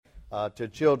to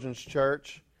Children's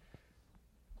Church.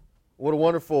 What a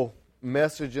wonderful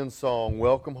message and song.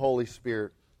 Welcome, Holy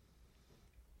Spirit.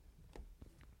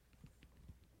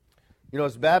 You know,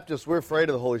 as Baptists, we're afraid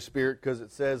of the Holy Spirit because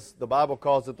it says, the Bible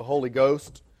calls it the Holy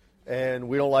Ghost, and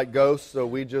we don't like ghosts, so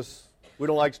we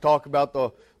don't like to talk about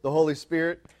the Holy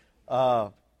Spirit.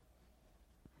 But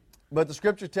the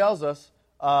Scripture tells us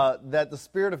that the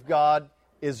Spirit of God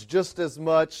is just as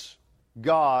much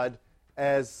God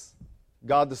as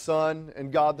God the Son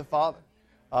and God the Father.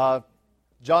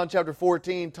 John chapter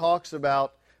 14 talks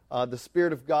about the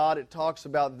Spirit of God. It talks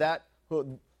about that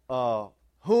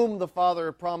whom the Father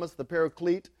had promised, the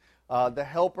Paraclete, the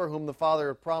Helper whom the Father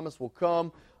had promised will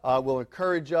come, will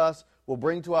encourage us, will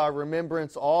bring to our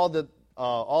remembrance all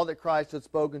that Christ had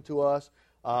spoken to us.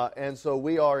 And so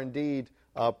we are indeed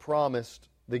promised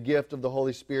the gift of the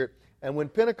Holy Spirit. And when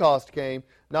Pentecost came,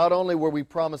 not only were we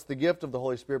promised the gift of the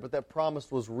Holy Spirit, but that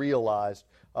promise was realized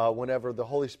whenever the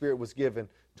Holy Spirit was given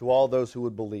to all those who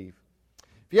would believe.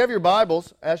 If you have your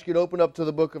Bibles, I ask you to open up to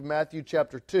the book of Matthew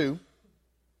chapter 2.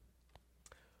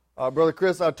 Brother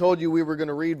Chris, I told you we were going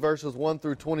to read verses 1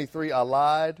 through 23. I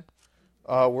lied.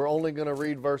 We're only going to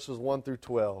read verses 1 through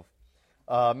 12.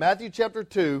 Matthew chapter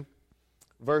 2,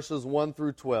 verses 1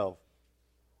 through 12.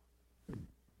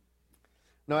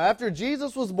 Now after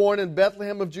Jesus was born in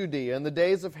Bethlehem of Judea in the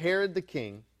days of Herod the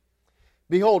king,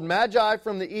 behold, Magi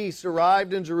from the east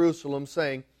arrived in Jerusalem,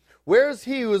 saying, Where is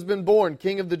he who has been born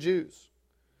King of the Jews?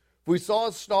 For we saw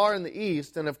a star in the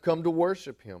east and have come to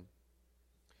worship him.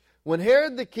 When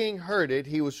Herod the king heard it,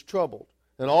 he was troubled,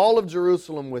 and all of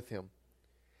Jerusalem with him.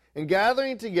 And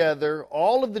gathering together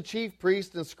all of the chief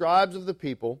priests and scribes of the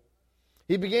people,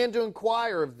 he began to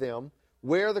inquire of them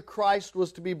where the Christ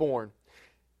was to be born.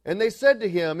 And they said to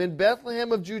him, In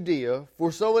Bethlehem of Judea,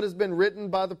 for so it has been written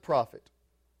by the prophet.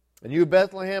 And you,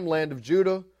 Bethlehem, land of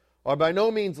Judah, are by no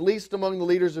means least among the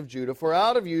leaders of Judah, for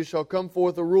out of you shall come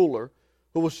forth a ruler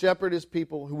who will shepherd his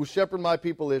people, who will shepherd my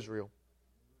people Israel.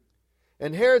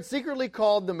 And Herod secretly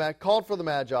called for the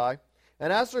Magi,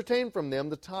 and ascertained from them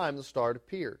the time the star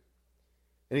appeared.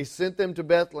 And he sent them to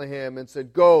Bethlehem, and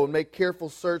said, Go and make careful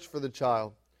search for the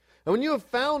child. And when you have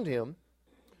found him,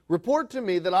 report to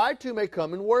me that I too may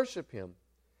come and worship him.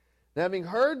 And having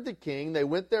heard the king, they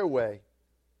went their way.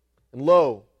 And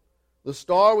lo, the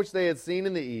star which they had seen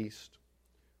in the east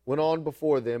went on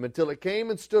before them until it came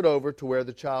and stood over to where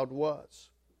the child was.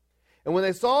 And when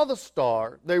they saw the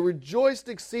star, they rejoiced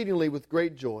exceedingly with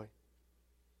great joy.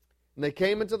 And they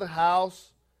came into the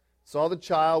house, saw the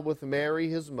child with Mary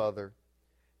his mother.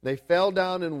 And they fell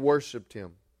down and worshipped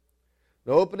him.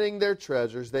 And opening their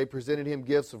treasures, they presented him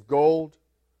gifts of gold,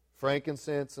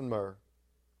 frankincense, and myrrh.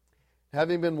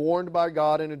 Having been warned by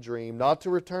God in a dream not to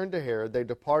return to Herod, they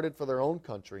departed for their own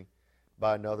country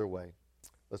by another way.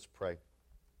 Let's pray.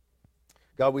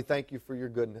 God, we thank you for your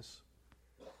goodness.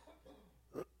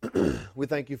 We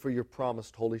thank you for your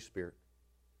promised Holy Spirit,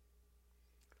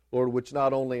 Lord, which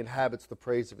not only inhabits the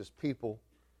praise of his people,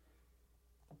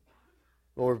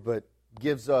 Lord, but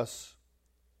gives us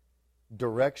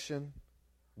direction,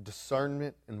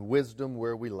 discernment, and wisdom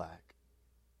where we lack.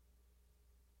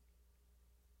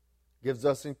 Gives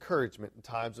us encouragement in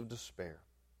times of despair.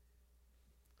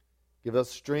 Give us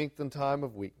strength in time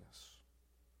of weakness.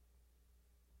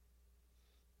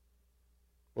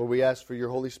 Lord, we ask for your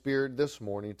Holy Spirit this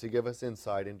morning to give us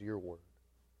insight into your word.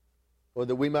 Lord,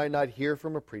 that we might not hear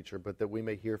from a preacher, but that we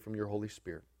may hear from your Holy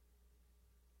Spirit.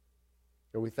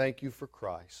 Lord, we thank you for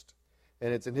Christ.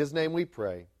 And it's in his name we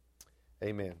pray.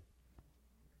 Amen.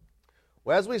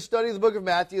 Well, as we study the book of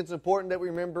Matthew, it's important that we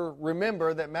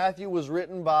remember that Matthew was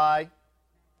written by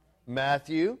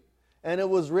Matthew. And it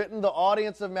was written, the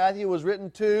audience of Matthew was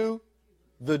written to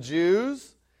the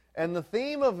Jews. And the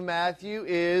theme of Matthew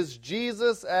is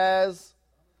Jesus as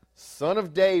Son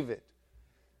of David.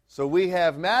 So we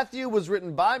have Matthew was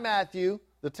written by Matthew,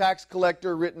 the tax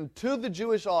collector, written to the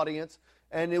Jewish audience.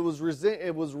 And it was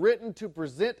written to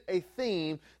present a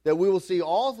theme that we will see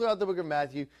all throughout the book of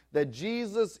Matthew, that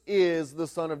Jesus is the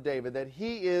Son of David, that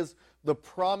he is the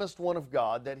promised one of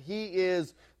God, that he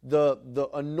is the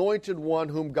anointed one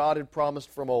whom God had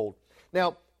promised from old.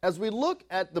 Now, as we look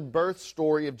at the birth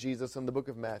story of Jesus in the book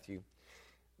of Matthew,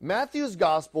 Matthew's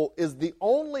gospel is the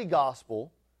only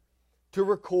gospel to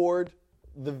record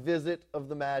the visit of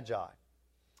the Magi.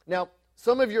 Now,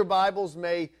 some of your Bibles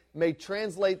may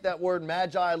translate that word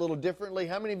Magi a little differently.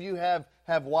 How many of you have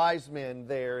wise men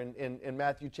there in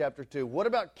Matthew chapter 2? What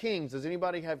about kings? Does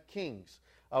anybody have kings?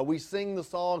 We sing the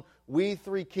song, We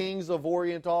Three Kings of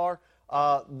Orient Are.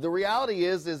 The reality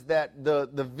is that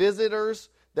the visitors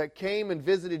that came and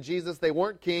visited Jesus, they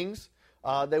weren't kings.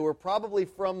 They were probably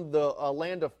from the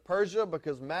land of Persia,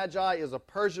 because magi is a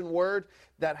Persian word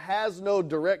that has no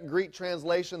direct Greek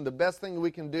translation. The best thing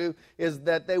we can do is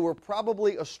that they were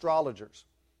probably astrologers.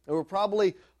 They were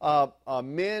probably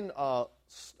learned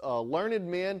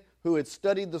men who had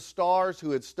studied the stars,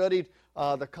 who had studied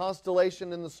the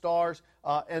constellation in the stars,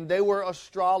 and they were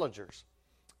astrologers.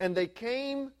 And they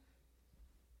came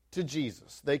to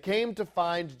Jesus. They came to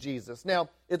find Jesus. Now,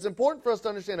 it's important for us to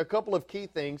understand a couple of key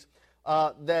things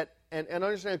and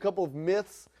understand a couple of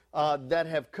myths that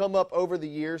have come up over the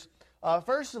years.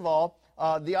 First of all,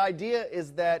 the idea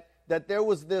is that there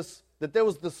was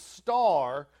the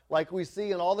star, like we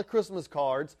see in all the Christmas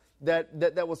cards,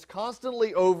 that was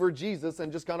constantly over Jesus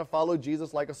and just kind of followed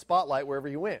Jesus like a spotlight wherever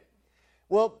he went.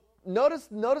 Well, notice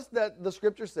that the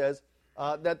Scripture says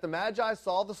that the Magi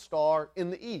saw the star in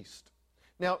the east.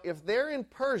 Now, if they're in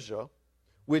Persia,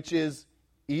 which is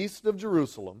east of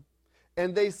Jerusalem,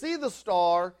 and they see the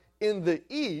star in the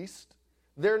east,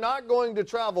 they're not going to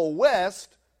travel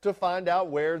west to find out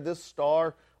where this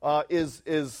star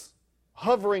is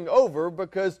hovering over,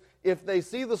 because if they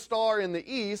see the star in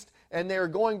the east and they're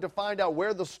going to find out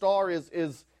where the star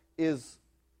is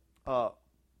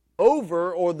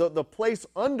over, or the place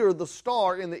under the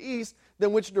star in the east,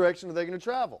 then which direction are they going to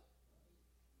travel?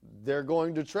 They're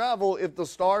going to travel, if the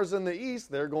star's in the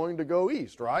east, they're going to go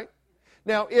east, right?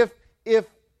 Now, if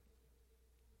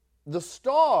the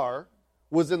star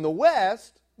was in the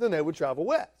west, then they would travel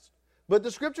west. But the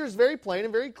Scripture is very plain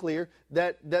and very clear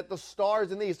that the star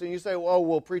is in the east. And you say,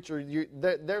 well, preacher,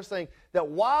 they're saying that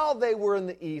while they were in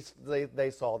the east, they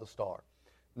saw the star.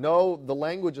 No, the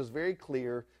language is very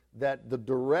clear that the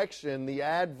direction, the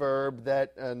adverb,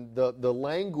 and the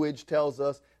language tells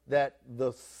us that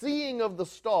the seeing of the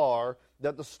star,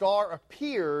 that the star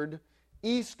appeared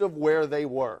east of where they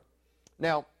were.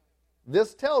 Now,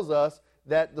 this tells us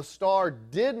that the star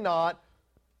did not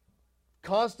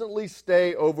constantly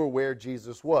stay over where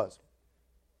Jesus was.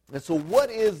 And so what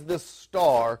is this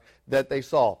star that they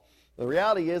saw? The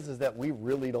reality is that we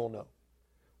really don't know.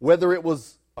 Whether it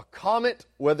was a comet,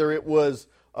 whether it was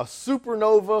a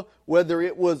supernova, whether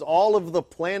it was all of the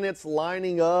planets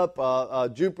lining up,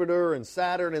 Jupiter and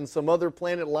Saturn and some other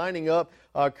planet lining up,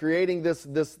 creating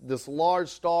this large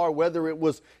star, whether it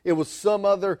was some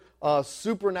other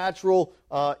supernatural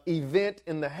event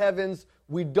in the heavens,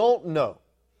 we don't know.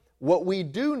 What we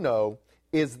do know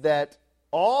is that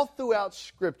all throughout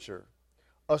Scripture,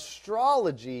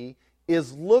 astrology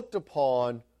is looked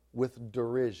upon with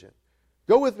derision.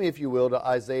 Go with me, if you will, to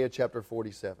Isaiah chapter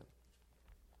 47.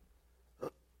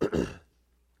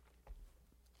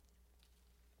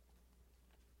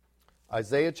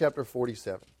 Isaiah chapter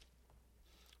 47,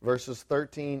 verses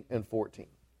 13 and 14.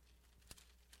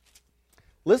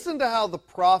 Listen to how the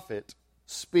prophet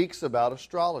speaks about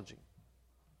astrology.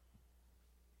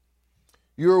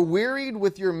 You are wearied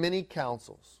with your many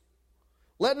counsels.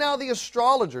 Let now the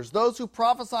astrologers, those who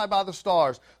prophesy by the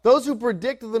stars, those who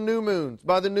predict the new moons,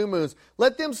 by the new moons,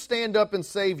 let them stand up and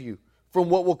save you from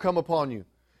what will come upon you.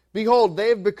 Behold, they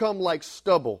have become like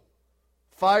stubble.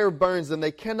 Fire burns them.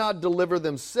 They cannot deliver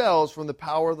themselves from the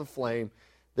power of the flame.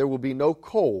 There will be no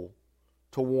coal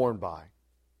to warm by,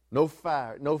 no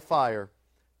fire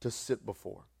to sit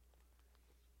before.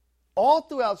 All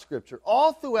throughout Scripture,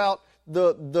 all throughout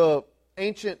the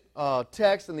ancient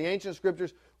texts and the ancient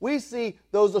Scriptures, we see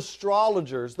those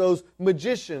astrologers, those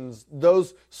magicians,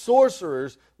 those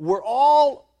sorcerers were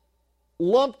all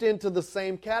lumped into the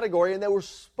same category, and they were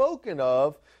spoken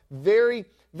of very,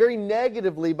 very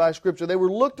negatively by Scripture. They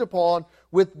were looked upon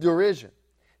with derision.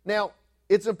 Now,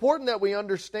 it's important that we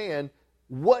understand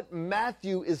what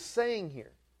Matthew is saying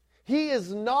here. He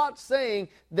is not saying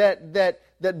that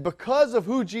because of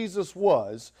who Jesus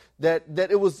was, that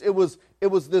it was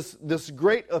this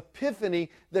great epiphany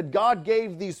that God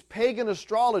gave these pagan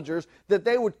astrologers, that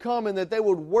they would come and that they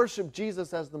would worship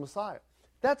Jesus as the Messiah.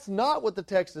 That's not what the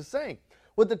text is saying.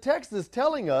 What the text is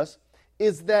telling us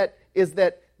is that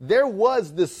there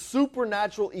was this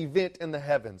supernatural event in the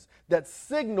heavens that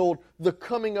signaled the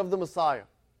coming of the Messiah.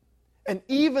 And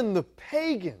even the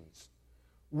pagans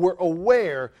were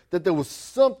aware that there was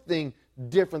something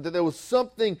different, that there was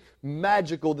something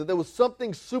magical, that there was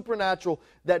something supernatural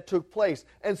that took place.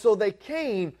 And so they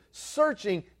came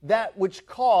searching that which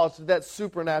caused that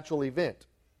supernatural event.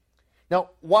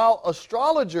 Now, while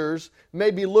astrologers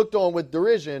may be looked on with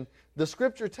derision, the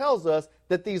Scripture tells us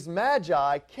that these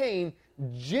magi came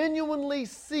genuinely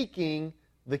seeking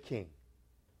the King.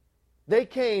 They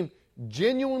came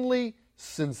genuinely,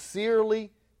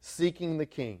 sincerely seeking the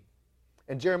King.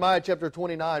 And Jeremiah chapter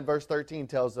 29, verse 13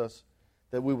 tells us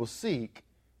that we will seek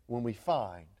when we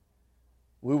find,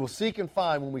 We will seek and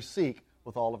find when we seek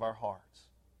with all of our hearts.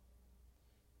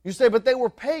 You say, but they were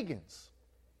pagans,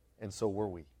 and so were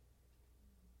we.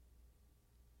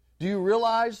 Do you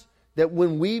realize that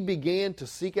when we began to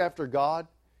seek after God,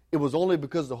 it was only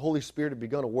because the Holy Spirit had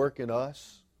begun to work in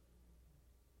us?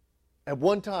 At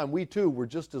one time, we too were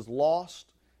just as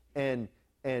lost and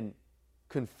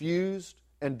confused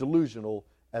and delusional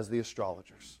as the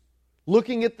astrologers.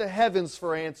 Looking at the heavens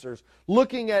for answers,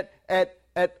 looking at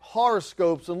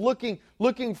horoscopes and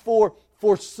looking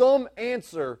for some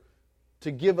answer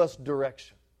to give us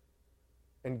direction.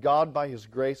 And God, by His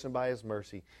grace and by His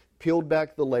mercy, peeled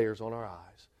back the layers on our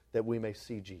eyes that we may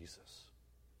see Jesus.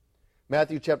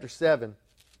 Matthew chapter 7,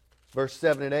 verse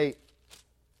 7 and 8.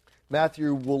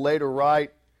 Matthew will later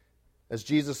write, as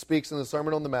Jesus speaks in the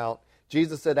Sermon on the Mount,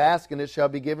 Jesus said, "Ask, and it shall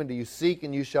be given to you. Seek,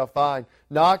 and you shall find.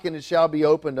 Knock, and it shall be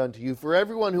opened unto you. For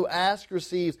everyone who asks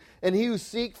receives, and he who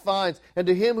seeks finds. And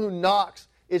to him who knocks,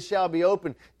 it shall be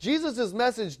opened." Jesus'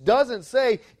 message doesn't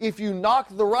say, if you knock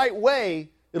the right way,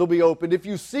 it'll be opened. If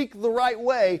you seek the right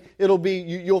way,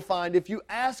 you'll find. If you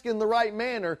ask in the right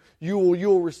manner,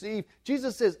 you'll receive.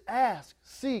 Jesus says, ask,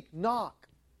 seek, knock.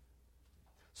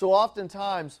 So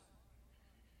oftentimes,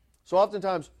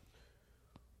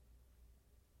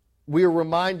 we are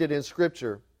reminded in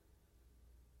Scripture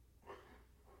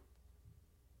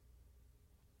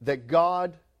that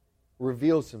God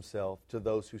reveals Himself to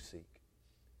those who seek,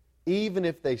 even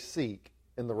if they seek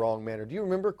in the wrong manner. Do you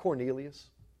remember Cornelius?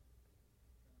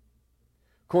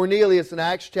 Cornelius in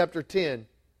Acts chapter 10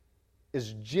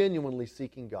 is genuinely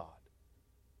seeking God.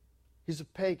 He's a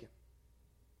pagan.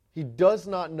 He does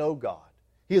not know God.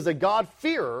 He is a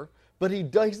God-fearer, but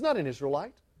he's not an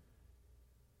Israelite.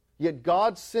 Yet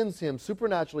God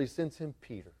supernaturally sends him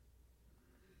Peter.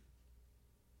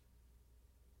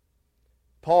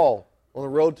 Paul, on the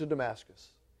road to Damascus,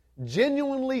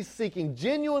 genuinely seeking,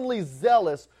 genuinely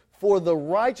zealous for the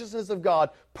righteousness of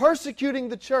God, persecuting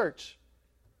the church.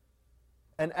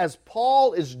 And as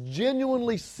Paul is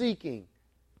genuinely seeking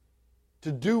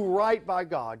to do right by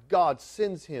God, God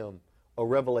sends him a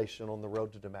revelation on the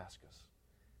road to Damascus.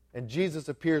 And Jesus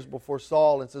appears before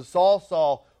Saul and says, "Saul,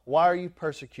 Saul, why are you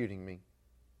persecuting me?"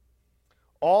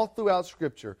 All throughout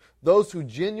Scripture, those who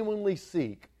genuinely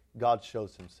seek, God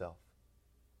shows Himself.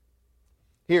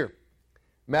 Here,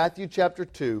 Matthew chapter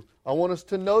 2, I want us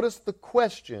to notice the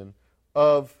question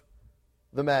of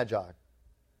the Magi.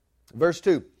 Verse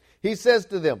 2, He says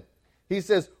to them,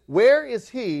 "Where is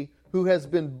He who has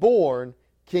been born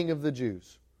King of the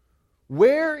Jews?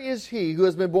 Where is He who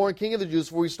has been born King of the Jews?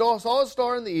 For we saw a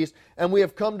star in the east, and we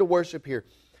have come to worship here."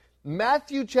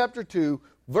 Matthew chapter 2,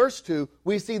 verse 2,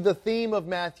 we see the theme of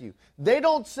Matthew. They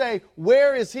don't say,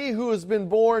 "Where is He who has been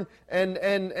born,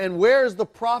 and where is the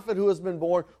prophet who has been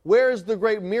born? Where is the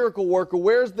great miracle worker?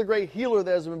 Where is the great healer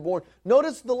that has been born?"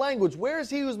 Notice the language. Where is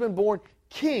He who has been born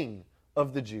King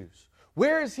of the Jews?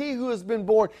 Where is He who has been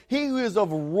born, He who is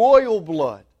of royal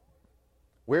blood?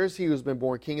 Where is He who has been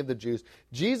born King of the Jews?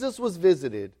 Jesus was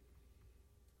visited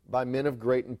by men of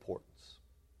great importance.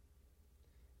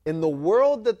 In the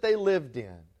world that they lived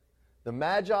in, the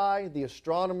Magi, the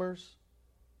astronomers,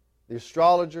 the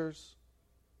astrologers,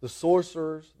 the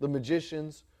sorcerers, the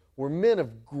magicians, were men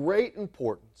of great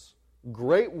importance,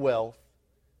 great wealth,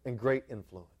 and great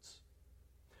influence.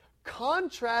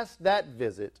 Contrast that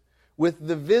visit with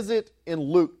the visit in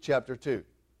Luke chapter 2.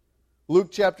 Luke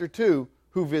chapter 2,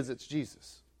 who visits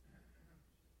Jesus?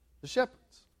 The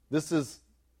shepherds. This is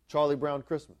Charlie Brown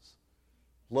Christmas.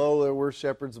 "Lo, there were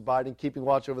shepherds abiding, keeping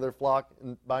watch over their flock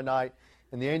by night,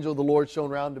 and the angel of the Lord shone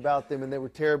round about them, and they were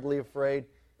terribly afraid."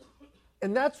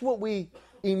 And that's what we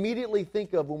immediately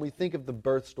think of when we think of the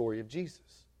birth story of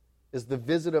Jesus, is the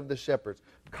visit of the shepherds.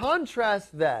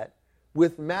 Contrast that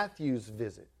with Matthew's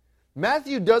visit.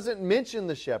 Matthew doesn't mention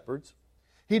the shepherds.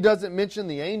 He doesn't mention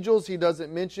the angels. He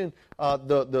doesn't mention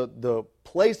the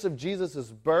place of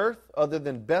Jesus' birth other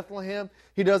than Bethlehem.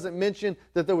 He doesn't mention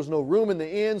that there was no room in the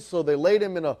inn, so they laid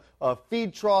Him in a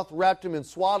feed trough, wrapped Him in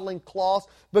swaddling cloths,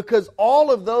 because all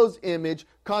of those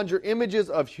conjure images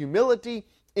of humility,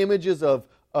 images of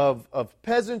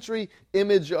peasantry,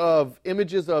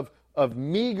 images of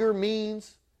meager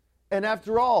means. And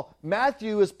after all,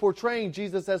 Matthew is portraying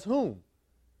Jesus as whom?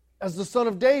 As the Son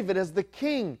of David, as the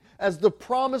King, as the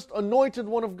promised anointed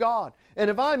one of God. And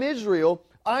if I'm Israel,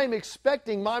 I'm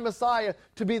expecting my Messiah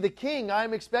to be the King.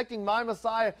 I'm expecting my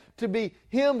Messiah to be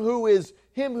Him who is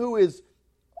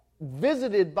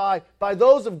visited by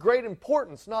those of great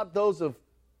importance, not those of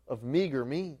meager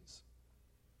means.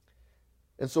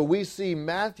 And so we see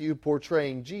Matthew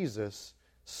portraying Jesus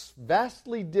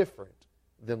vastly different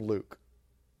than Luke.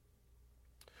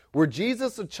 Were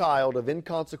Jesus a child of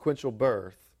inconsequential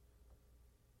birth,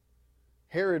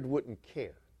 Herod wouldn't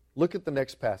care. Look at the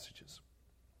next passages.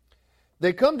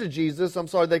 They come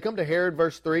to Herod,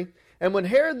 verse 3. And when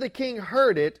Herod the king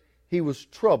heard it, he was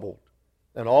troubled,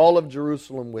 and all of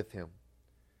Jerusalem with him.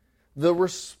 The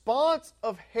response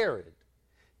of Herod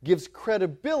gives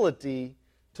credibility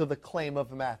to the claim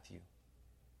of Matthew.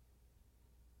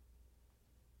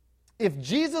 If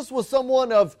Jesus was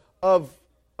someone of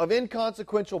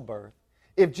inconsequential birth,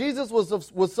 if Jesus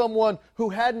was someone who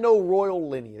had no royal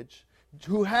lineage,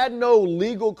 who had no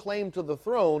legal claim to the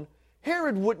throne,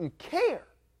 Herod wouldn't care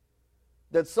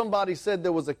that somebody said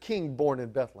there was a king born in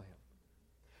Bethlehem.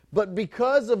 But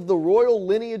because of the royal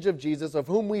lineage of Jesus, of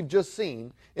whom we've just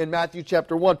seen in Matthew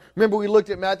chapter 1. Remember, we looked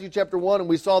at Matthew chapter 1 and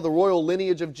we saw the royal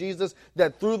lineage of Jesus,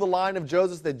 that through the line of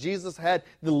Joseph, that Jesus had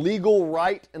the legal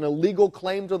right and a legal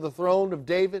claim to the throne of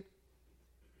David.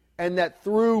 And that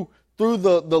through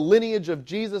the lineage of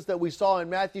Jesus that we saw in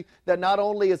Matthew, that not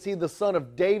only is he the son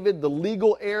of David, the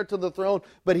legal heir to the throne,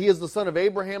 but he is the son of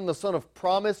Abraham, the son of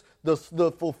promise, the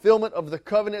fulfillment of the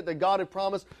covenant that God had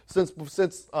promised since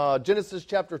Genesis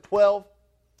chapter 12.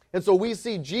 And so we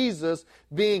see Jesus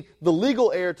being the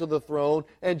legal heir to the throne,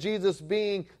 and Jesus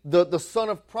being the son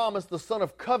of promise, the son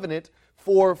of covenant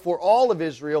for all of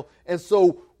Israel. And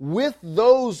so with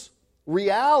those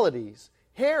realities,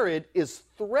 Herod is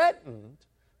threatened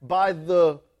by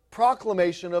the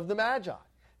proclamation of the Magi.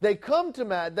 They come to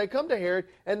Herod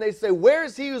and they say, "Where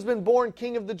is he who's been born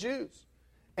King of the Jews?"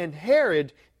 And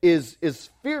Herod is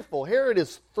fearful. Herod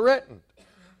is threatened.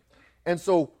 And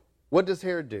so what does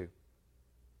Herod do?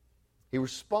 He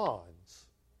responds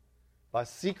by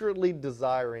secretly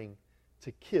desiring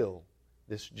to kill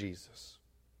this Jesus.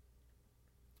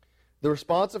 The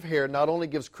response of Herod not only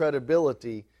gives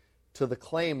credibility to the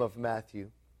claim of Matthew,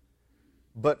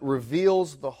 but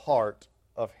reveals the heart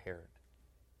of Herod.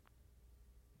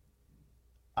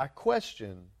 I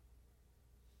question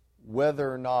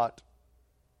whether or not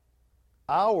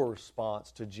our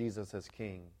response to Jesus as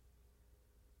king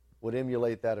would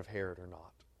emulate that of Herod or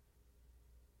not.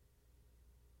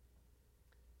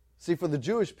 See, for the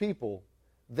Jewish people,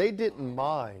 they didn't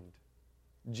mind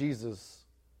Jesus'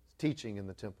 teaching in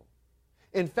the temple.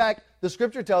 In fact, the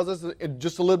Scripture tells us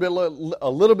just a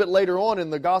little bit later on in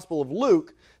the Gospel of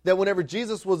Luke that whenever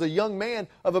Jesus was a young man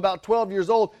of about 12 years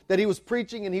old, that he was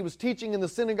preaching and he was teaching in the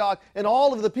synagogue, and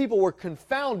all of the people were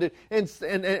confounded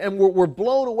and were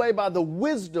blown away by the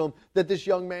wisdom that this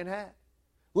young man had.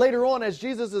 Later on, as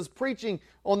Jesus is preaching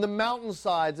on the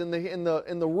mountainsides in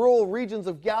the rural regions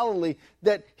of Galilee,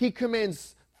 that he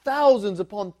commands thousands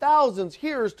upon thousands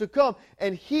hearers to come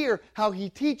and hear how he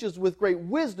teaches with great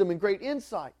wisdom and great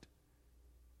insight.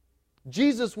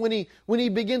 Jesus, when he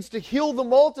begins to heal the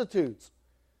multitudes,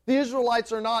 the Israelites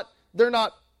they're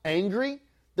not angry,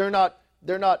 they're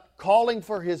not calling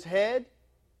for his head.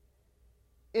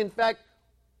 In fact,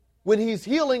 when he's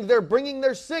healing, they're bringing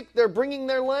their sick, they're bringing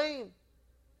their lame.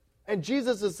 And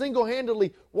Jesus is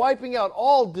single-handedly wiping out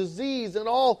all disease and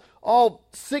all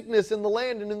sickness in the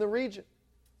land and in the region.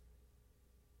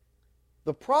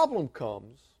 The problem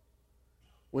comes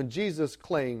when Jesus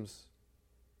claims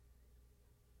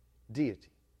deity,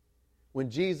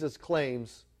 when Jesus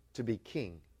claims to be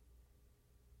king.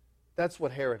 That's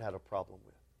what Herod had a problem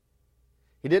with.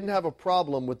 He didn't have a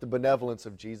problem with the benevolence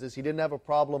of Jesus. He didn't have a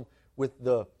problem with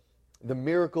the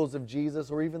miracles of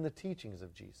Jesus or even the teachings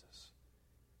of Jesus.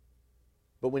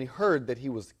 But when he heard that he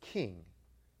was king,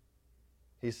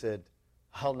 he said,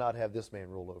 "I'll not have this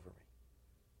man rule over me."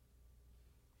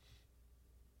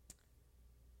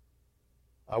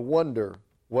 I wonder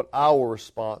what our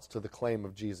response to the claim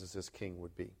of Jesus as king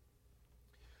would be.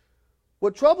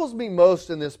 What troubles me most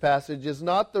in this passage is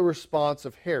not the response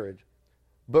of Herod,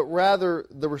 but rather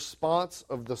the response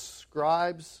of the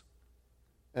scribes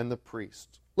and the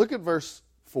priests. Look at verse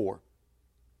 4.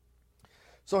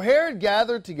 So Herod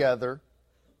gathered together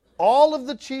all of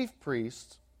the chief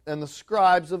priests and the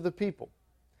scribes of the people,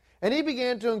 and he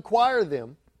began to inquire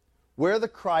them where the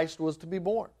Christ was to be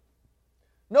born.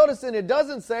 Notice, and it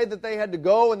doesn't say that they had to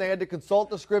go and they had to consult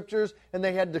the Scriptures and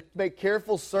they had to make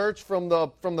careful search from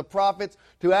the prophets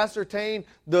to ascertain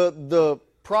the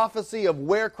prophecy of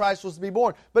where Christ was to be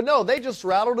born. But no, they just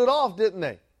rattled it off, didn't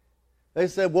they? They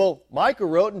said, well, Micah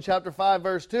wrote in chapter 5,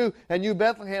 verse 2, "And you,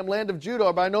 Bethlehem, land of Judah,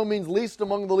 are by no means least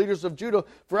among the leaders of Judah,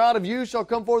 for out of you shall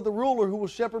come forth a ruler who will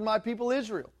shepherd my people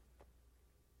Israel."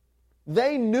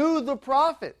 They knew the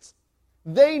prophets.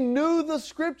 They knew the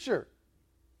Scripture.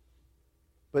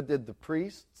 But did the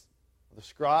priests, the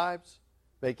scribes,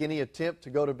 make any attempt to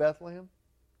go to Bethlehem?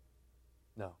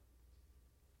 No.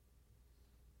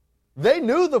 They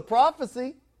knew the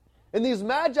prophecy. And these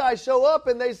magi show up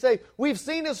and they say, we've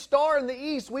seen a star in the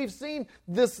east. We've seen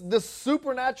this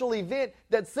supernatural event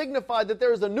that signified that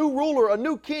there is a new ruler, a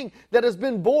new king that has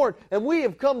been born, and we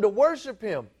have come to worship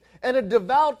him. And a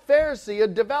devout Pharisee, a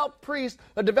devout priest,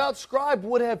 a devout scribe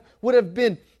would have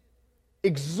been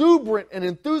exuberant and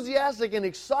enthusiastic and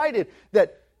excited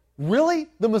that, really?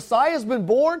 The Messiah has been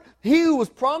born? He who was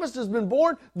promised has been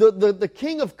born? The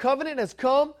King of Covenant has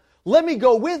come? Let me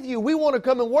go with you. We want to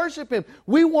come and worship him.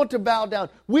 We want to bow down.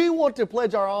 We want to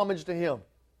pledge our homage to him.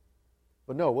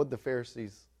 But no, what did the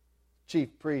Pharisees, chief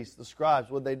priests, the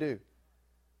scribes, what did they do?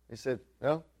 They said,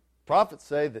 well, prophets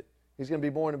say that he's going to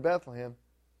be born in Bethlehem.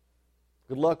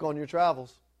 Good luck on your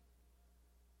travels.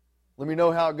 Let me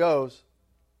know how it goes.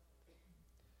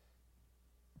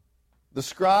 The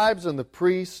scribes and the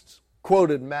priests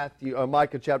quoted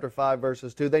Micah chapter 5,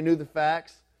 verses 2. They knew the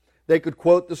facts. They could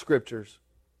quote the scriptures,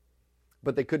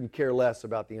 but they couldn't care less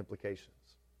about the implications.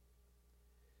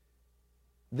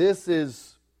 This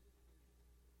is,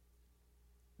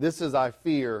 I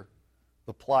fear,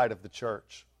 the plight of the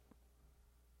church.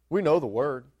 We know the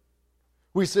Word.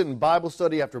 We sit in Bible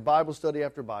study after Bible study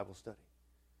after Bible study.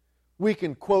 We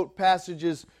can quote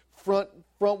passages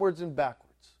frontwards and backwards.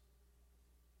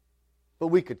 But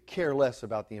we could care less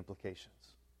about the implications.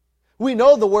 We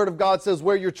know the Word of God says,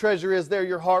 where your treasure is, there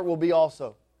your heart will be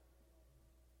also.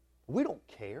 We don't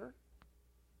care.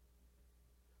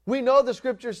 We know the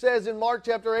Scripture says in Mark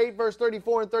chapter 8, verse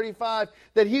 34 and 35,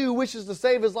 that he who wishes to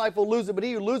save his life will lose it, but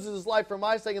he who loses his life for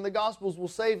my sake and the Gospels will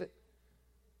save it.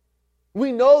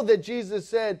 We know that Jesus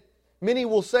said, many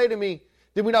will say to me,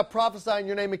 did we not prophesy in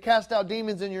your name and cast out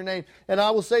demons in your name? And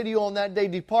I will say to you on that day,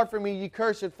 depart from me, ye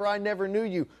cursed, for I never knew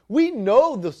you. We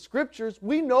know the Scriptures.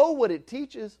 We know what it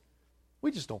teaches.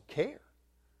 We just don't care.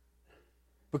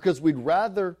 Because we'd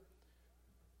rather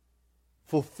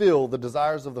fulfill the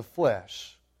desires of the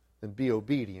flesh than be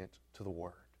obedient to the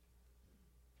Word.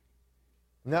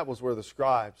 And that was where the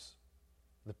scribes,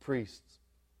 the priests,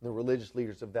 and the religious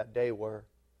leaders of that day were.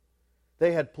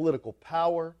 They had political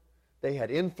power, they had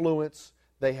influence,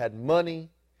 they had money,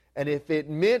 and if it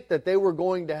meant that they were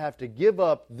going to have to give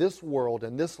up this world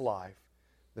and this life,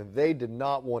 then they did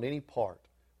not want any part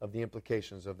of the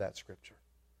implications of that Scripture.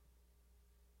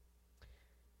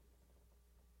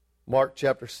 Mark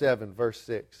chapter 7, verse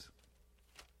 6.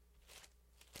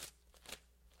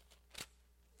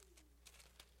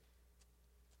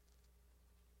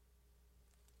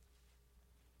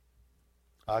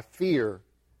 I fear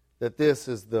that this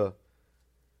is the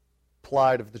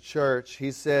plight of the church.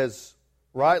 He says,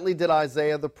 rightly did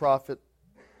Isaiah the prophet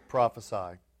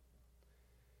prophesy.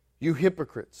 You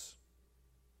hypocrites,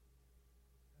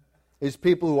 these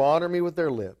people who honor me with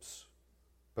their lips,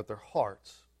 but their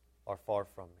hearts are far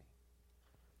from me.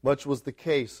 Much was the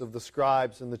case of the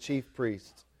scribes and the chief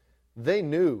priests. They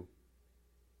knew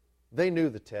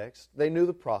the text. They knew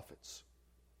the prophets.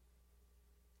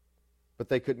 But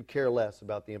they couldn't care less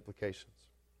about the implications.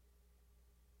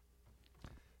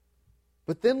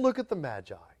 But then look at the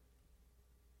Magi.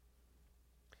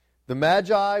 The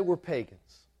Magi were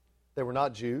pagans. They were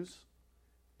not Jews.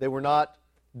 They were not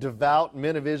devout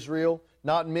men of Israel,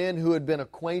 not men who had been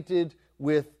acquainted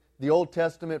with the Old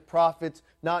Testament prophets,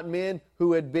 not men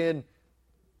who had been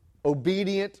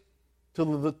obedient to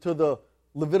the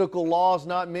Levitical laws,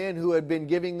 not men who had been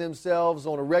giving themselves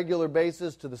on a regular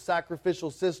basis to the sacrificial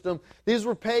system. These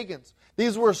were pagans.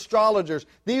 These were astrologers.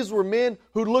 These were men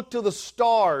who looked to the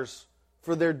stars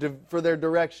for their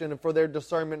direction and for their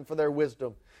discernment and for their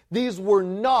wisdom. These were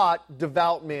not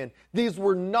devout men. These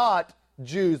were not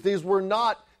Jews. These were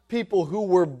not people who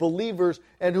were believers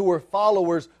and who were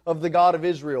followers of the God of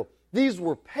Israel. These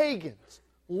were pagans,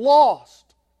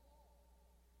 lost.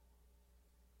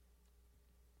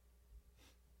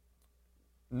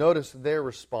 Notice their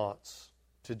response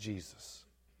to Jesus.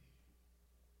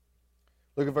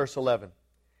 Look at verse 11.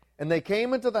 And they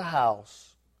came into the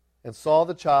house and saw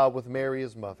the child with Mary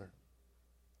his mother.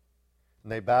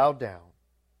 And they bowed down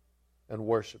and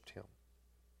worshipped him.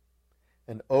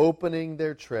 And opening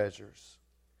their treasures,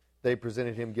 they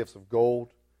presented him gifts of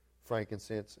gold,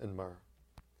 frankincense, and myrrh.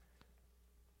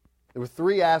 There were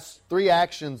three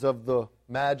actions of the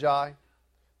Magi.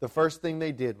 The first thing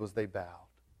they did was they bowed.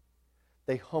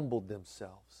 They humbled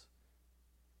themselves,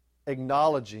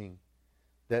 acknowledging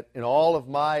that in all of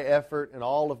my effort and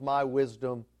all of my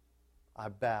wisdom, I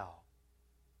bow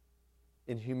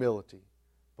in humility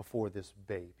before this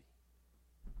baby.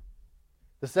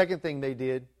 The second thing they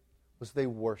did was they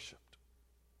worshiped.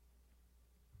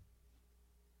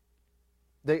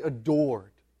 They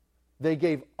adored. They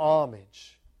gave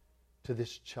homage to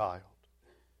this child.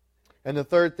 And the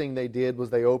third thing they did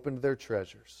was they opened their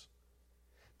treasures.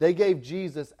 They gave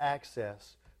Jesus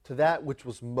access to that which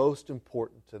was most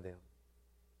important to them.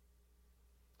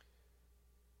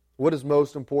 What is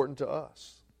most important to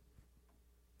us?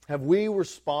 Have we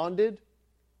responded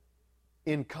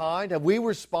in kind? Have we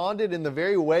responded in the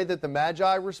very way that the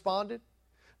Magi responded?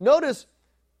 Notice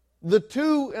the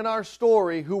two in our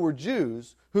story who were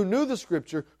Jews, who knew the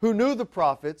Scripture, who knew the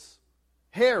prophets,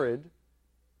 Herod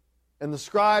and the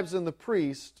scribes and the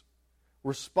priests,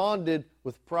 responded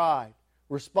with pride,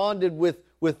 responded with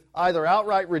either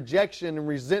outright rejection and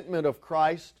resentment of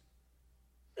Christ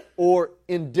or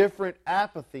indifferent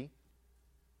apathy,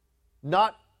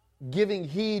 not giving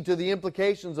heed to the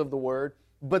implications of the word.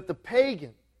 But the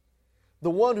pagan,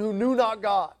 the one who knew not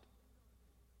God,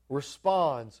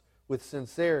 responds with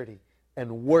sincerity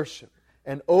and worship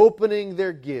and opening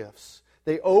their gifts.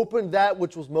 They opened that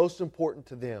which was most important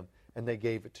to them, and they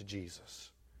gave it to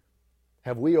Jesus.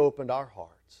 Have we opened our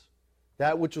hearts?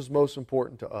 That which was most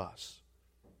important to us.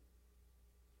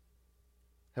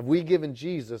 Have we given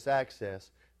Jesus access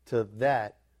to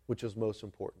that which is most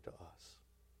important to us?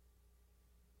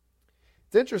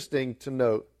 It's interesting to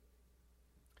note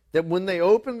that when they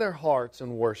opened their hearts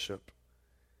in worship,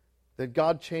 that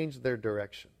God changed their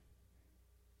direction.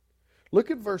 Look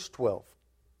at verse 12.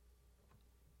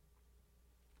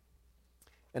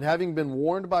 And having been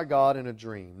warned by God in a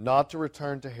dream not to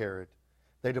return to Herod,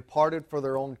 they departed for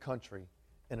their own country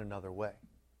in another way.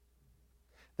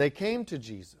 They came to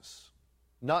Jesus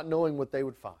not knowing what they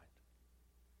would find.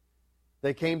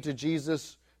 They came to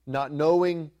Jesus not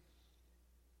knowing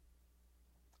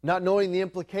the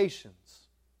implications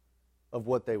of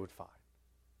what they would find.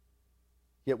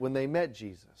 Yet when they met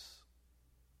Jesus,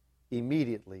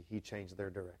 immediately He changed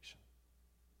their direction.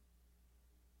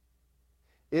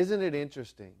 Isn't it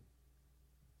interesting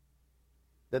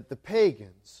that the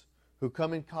pagans who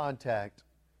come in contact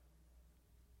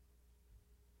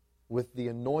with the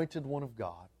anointed one of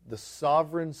God, the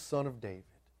sovereign Son of David,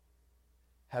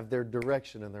 have their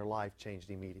direction in their life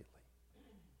changed immediately?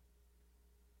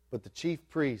 But the chief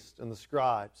priests and the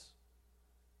scribes,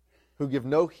 who give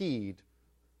no heed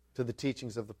to the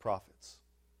teachings of the prophets,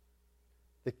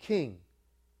 the king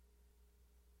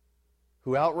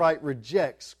who outright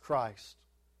rejects Christ,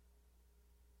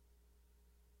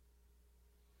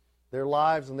 their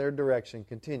lives and their direction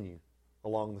continue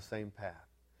along the same path.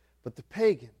 But the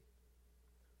pagan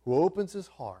who opens his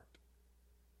heart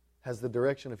has the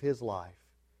direction of his life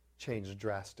changed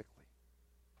drastically.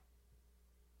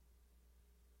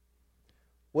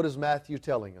 What is Matthew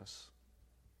telling us?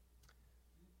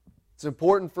 It's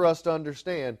important for us to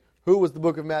understand, who was the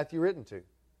book of Matthew written to?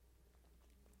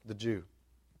 The Jew.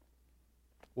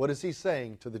 What is he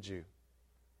saying to the Jew?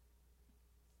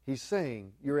 He's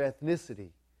saying your ethnicity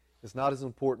is not as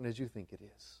important as you think it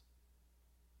is.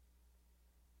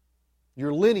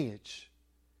 Your lineage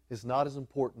is not as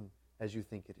important as you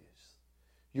think it is.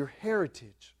 Your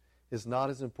heritage is not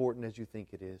as important as you think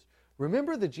it is.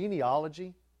 Remember the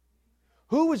genealogy?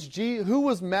 Who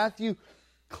was Matthew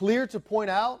clear to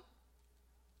point out?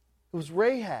 It was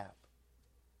Rahab,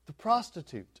 the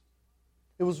prostitute.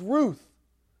 It was Ruth,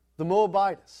 the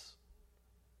Moabitess.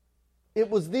 It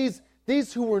was these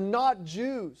who were not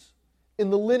Jews in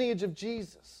the lineage of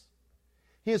Jesus.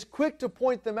 He is quick to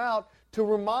point them out to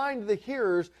remind the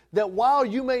hearers that while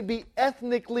you may be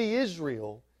ethnically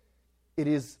Israel, it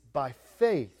is by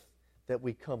faith that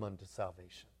we come unto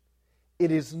salvation.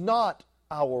 It is not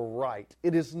our right.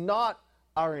 It is not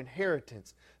our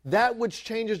inheritance. That which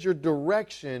changes your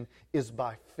direction is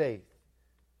by faith.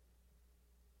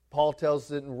 Paul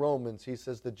tells it in Romans. He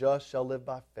says, the just shall live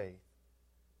by faith.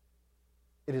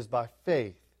 It is by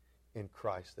faith in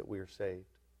Christ that we are saved.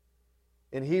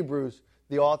 In Hebrews,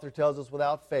 the author tells us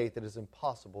without faith it is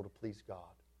impossible to please God.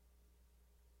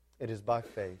 It is by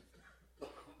faith.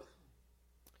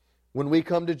 When we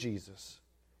come to Jesus,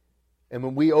 and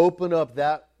when we open up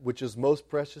that which is most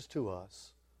precious to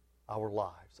us, our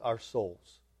lives, our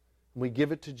souls, and we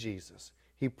give it to Jesus,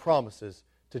 He promises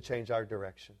to change our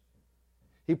direction.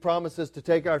 He promises to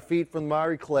take our feet from the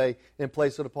miry clay and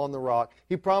place it upon the rock.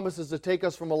 He promises to take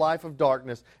us from a life of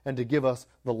darkness and to give us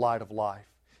the light of life.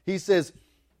 He says,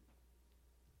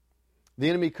 the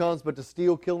enemy comes but to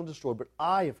steal, kill, and destroy, but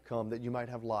I have come that you might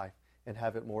have life and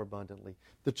have it more abundantly.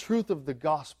 The truth of the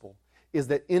gospel is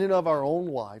that in and of our own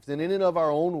lives and in and of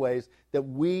our own ways, that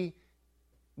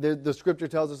the Scripture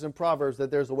tells us in Proverbs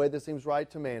that there's a way that seems right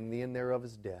to man, and the end thereof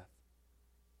is death.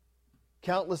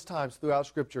 Countless times throughout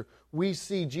Scripture, we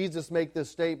see Jesus make this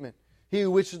statement. He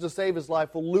who wishes to save his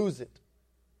life will lose it,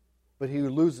 but he who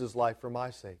loses his life for my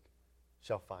sake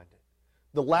shall find it.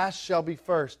 The last shall be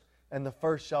first, and the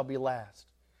first shall be last.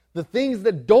 the things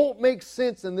that don't make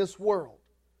sense in this world.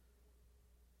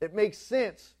 It makes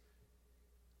sense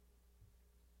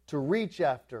to reach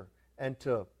after and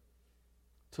to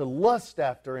lust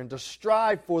after and to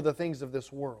strive for the things of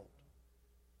this world.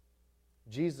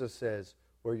 Jesus says,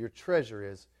 where your treasure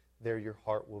is, there your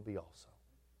heart will be also.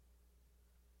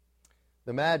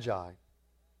 The Magi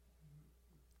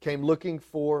came looking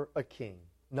for a king,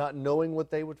 not knowing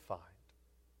what they would find.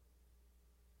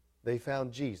 They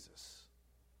found Jesus,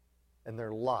 and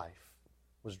their life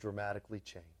was dramatically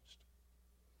changed.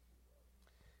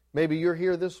 Maybe you're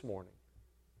here this morning,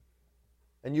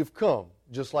 and you've come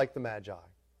just like the Magi,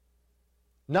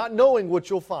 not knowing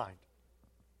what you'll find,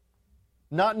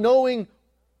 not knowing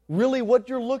really what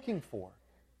you're looking for.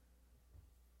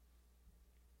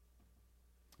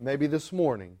 Maybe this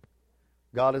morning,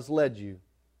 God has led you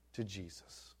to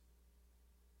Jesus.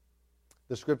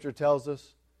 The Scripture tells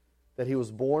us that He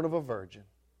was born of a virgin.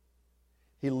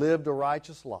 He lived a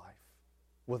righteous life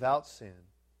without sin,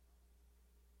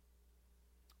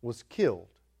 was killed,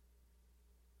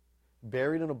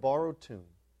 buried in a borrowed tomb,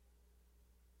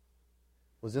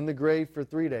 was in the grave for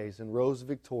 3 days, and rose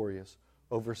victorious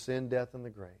over sin, death, and the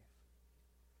grave.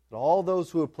 And all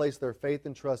those who have placed their faith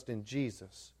and trust in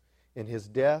Jesus, in His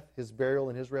death, His burial,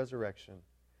 and His resurrection,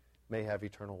 may have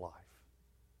eternal life.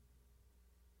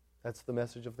 That's the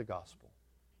message of the gospel.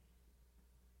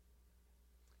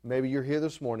 Maybe you're here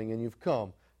this morning and you've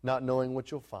come not knowing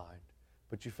what you'll find,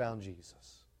 but you found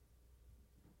Jesus.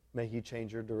 May He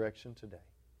change your direction today.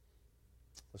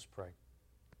 Let's pray.